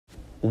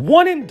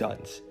One and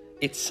dones.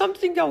 It's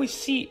something that we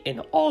see in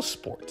all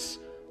sports.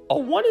 A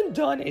one and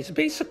done is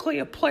basically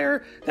a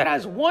player that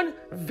has one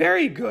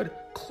very good,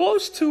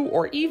 close to,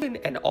 or even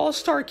an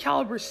all-star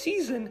caliber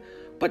season,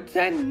 but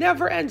then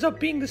never ends up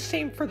being the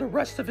same for the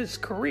rest of his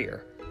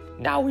career.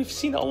 Now, we've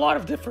seen a lot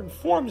of different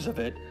forms of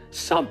it.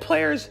 Some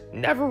players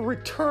never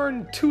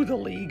return to the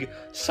league.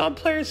 Some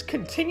players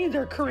continue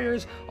their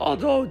careers,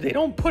 although they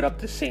don't put up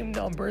the same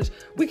numbers.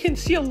 We can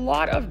see a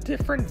lot of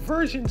different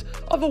versions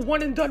of a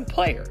one and done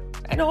player.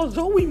 And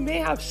although we may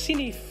have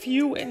seen a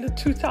few in the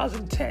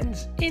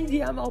 2010s in the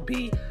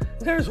MLB,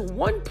 there's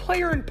one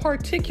player in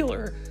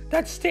particular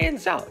that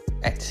stands out,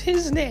 and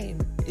his name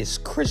is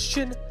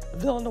Christian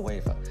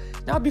Villanueva.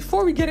 Now,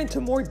 before we get into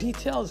more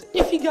details,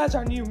 if you guys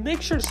are new,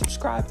 make sure to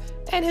subscribe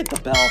and hit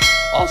the bell.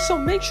 Also,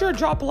 make sure to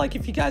drop a like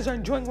if you guys are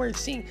enjoying what you're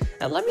seeing,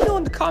 and let me know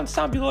in the comments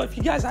down below if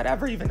you guys had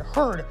ever even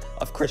heard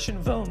of Christian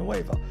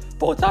Villanueva.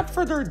 But without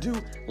further ado,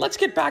 let's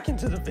get back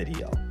into the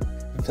video.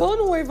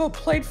 Villanueva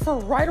played for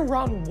right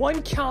around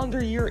 1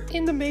 calendar year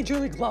in the major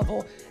league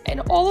level, and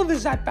all of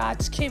his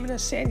at-bats came in a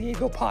San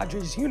Diego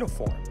Padres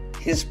uniform.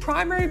 His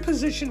primary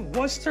position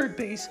was third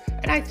base,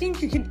 and I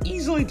think you can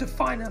easily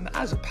define him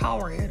as a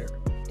power hitter.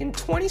 In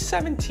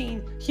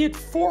 2017, he hit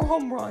 4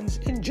 home runs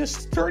in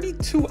just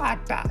 32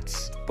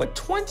 at-bats, but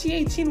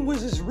 2018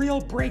 was his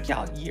real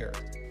breakout year.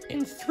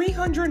 In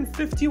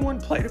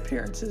 351 plate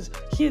appearances,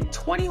 he had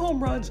 20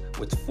 home runs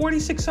with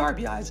 46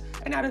 RBIs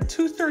and had a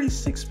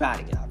 .236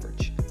 batting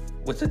average,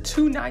 with a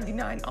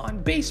 .299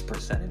 on-base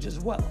percentage as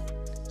well.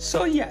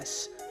 So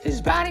yes,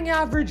 his batting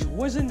average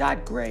wasn't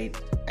that great,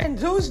 and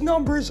those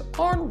numbers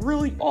aren't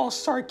really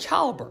all-star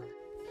caliber.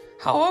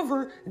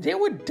 However, they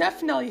would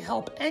definitely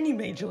help any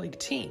major league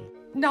team.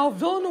 Now,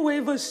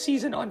 Villanueva's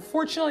season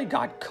unfortunately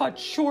got cut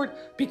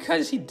short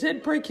because he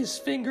did break his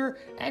finger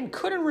and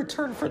couldn't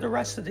return for the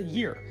rest of the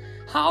year.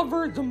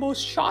 However, the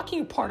most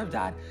shocking part of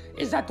that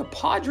is that the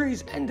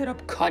Padres ended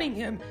up cutting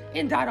him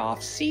in that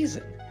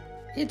off-season.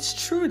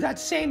 It's true that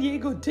San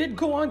Diego did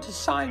go on to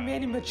sign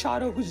Manny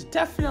Machado, who's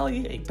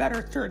definitely a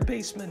better third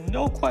baseman,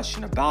 no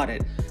question about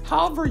it.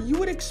 However, you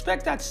would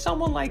expect that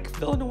someone like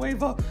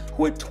Villanueva,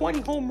 who had 20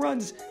 home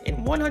runs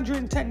in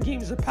 110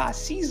 games the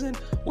past season,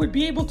 would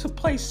be able to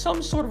play some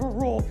sort of a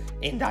role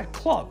in that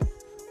club.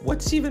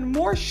 What's even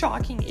more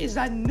shocking is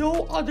that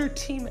no other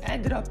team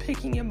ended up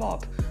picking him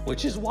up,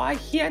 which is why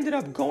he ended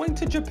up going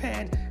to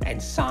Japan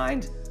and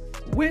signed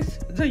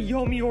with the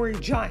Yomiuri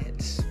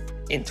Giants.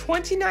 In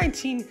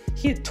 2019,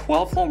 he had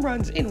 12 home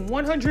runs in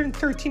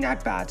 113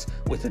 at-bats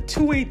with a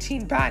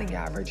 .218 batting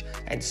average,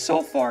 and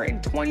so far in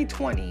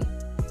 2020,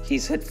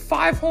 he's hit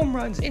 5 home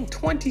runs in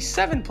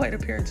 27 plate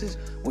appearances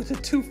with a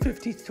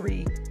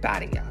 .253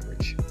 batting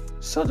average.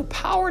 So the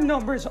power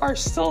numbers are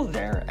still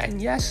there, and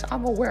yes,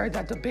 I'm aware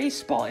that the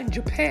baseball in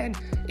Japan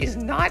is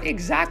not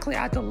exactly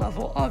at the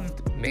level of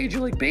Major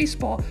League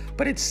Baseball,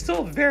 but it's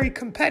still very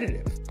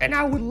competitive. And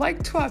I would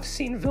like to have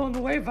seen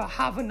Villanueva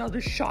have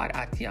another shot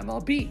at the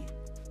MLB.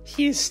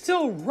 He is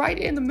still right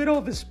in the middle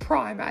of his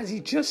prime, as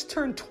he just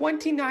turned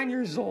 29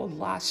 years old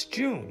last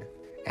June.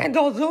 And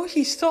although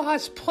he still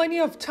has plenty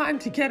of time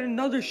to get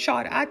another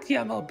shot at the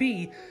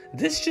MLB,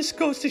 this just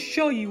goes to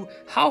show you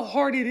how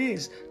hard it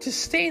is to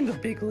stay in the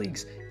big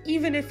leagues,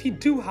 even if you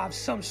do have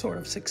some sort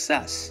of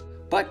success.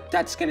 But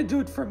that's going to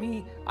do it for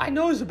me. I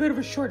know it's a bit of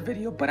a short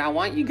video, but I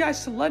want you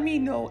guys to let me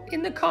know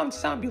in the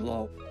comments down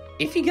below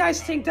if you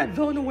guys think that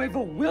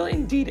Villanueva will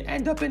indeed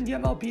end up in the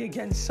MLB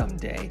again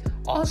someday.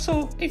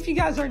 Also, if you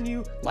guys are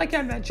new, like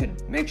I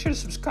mentioned, make sure to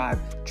subscribe,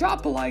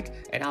 drop a like,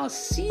 and I'll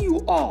see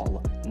you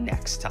all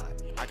next time.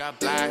 I got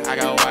black, I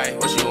got white,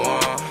 what you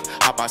want?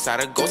 Hop outside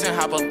a ghost and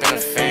hop up in a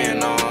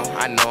fan on.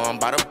 I know I'm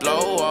about to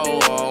blow,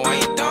 when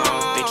you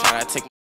done, they try to take